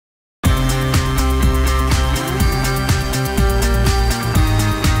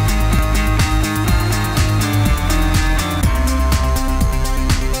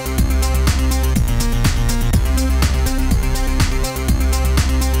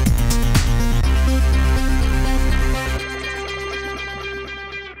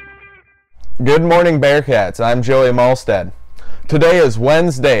Good morning, Bearcats. I'm Joey Malstead. Today is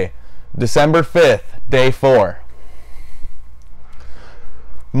Wednesday, December 5th, day 4.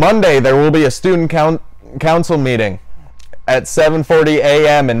 Monday, there will be a student council meeting at 7:40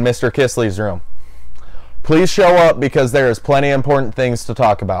 a.m. in Mr. Kisley's room. Please show up because there is plenty of important things to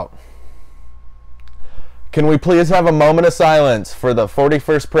talk about. Can we please have a moment of silence for the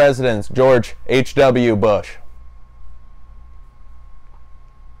 41st President, George H.W. Bush?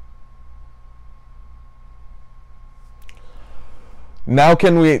 Now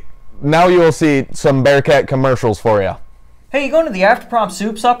you will see some Bearcat commercials for you. Hey, you going to the after-prom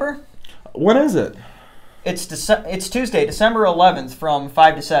soup supper? When is it? It's Tuesday, December 11th from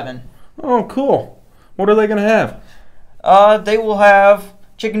 5 to 7. Oh, cool. What are they going to have? They will have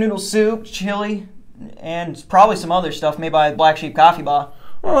chicken noodle soup, chili, and probably some other stuff made by Black Sheep Coffee Bar.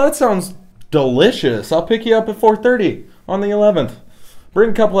 Oh, that sounds delicious. I'll pick you up at 4:30 on the 11th.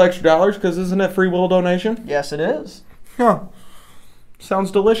 Bring a couple extra dollars, because isn't it free will donation? Yes, it is. Huh.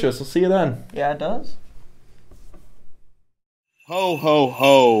 Sounds delicious. I'll see you then. Yeah, it does. Ho, ho,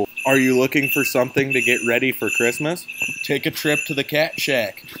 ho. Are you looking for something to get ready for Christmas? Take a trip to the Cat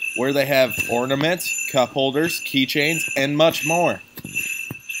Shack, where they have ornaments, cup holders, keychains, and much more.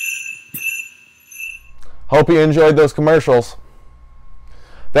 Hope you enjoyed those commercials.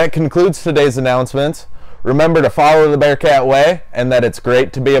 That concludes today's announcements. Remember to follow the Bearcat way and that it's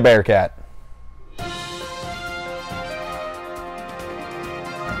great to be a Bearcat.